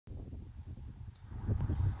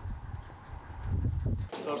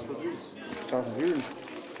72.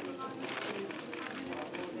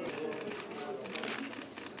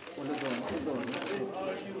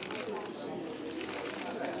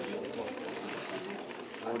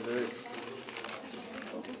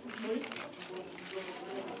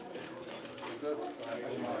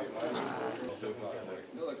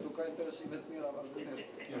 Nuk ka interesi me të mira vazhdimisht.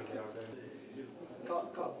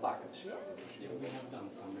 Ka pakët.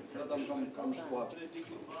 Kam shkuar.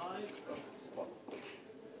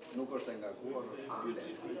 Nuk është e ngarkuar.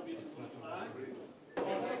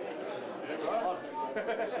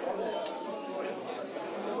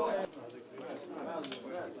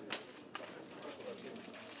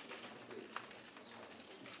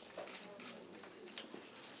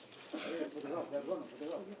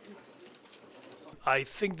 I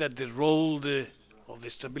think that the role of the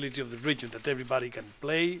stability of the region that everybody can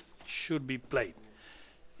play should be played.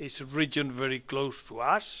 It's a region very close to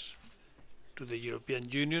us, to the European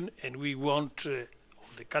Union, and we want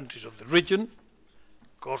all the countries of the region,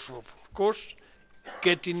 Kosovo of course,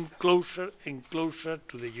 getting closer and closer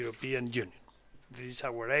to the European Union. This is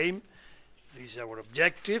our aim, this is our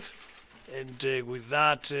objective, and with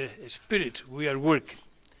that spirit we are working.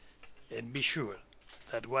 And be sure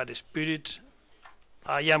that what spirit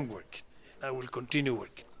I am working, and I will continue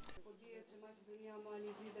working.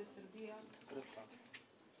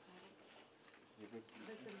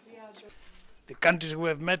 The countries who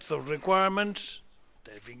have met those requirements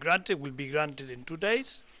that have been granted will be granted in 2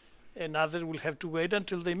 days, and others will have to wait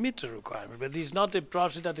until they meet the requirement. But this is not a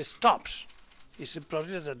process that stops. It's a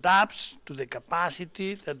process that adapts to the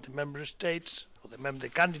capacity that the member states or the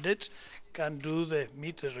candidates can do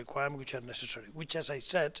meet the requirements which are necessary, which, as I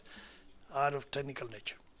said, are of technical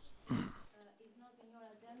nature. Is not in your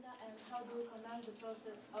agenda, and how do we conduct the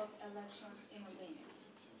process of elections in Albania?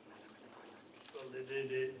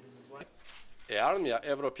 E ardhmja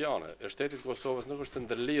evropiane e shtetit Kosovës nuk është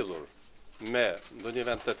ndërlidhur me ndonjë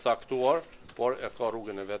vend të caktuar, por e ka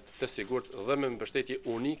rrugën e vet të sigurt dhe me mbështetje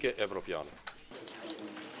unike evropiane.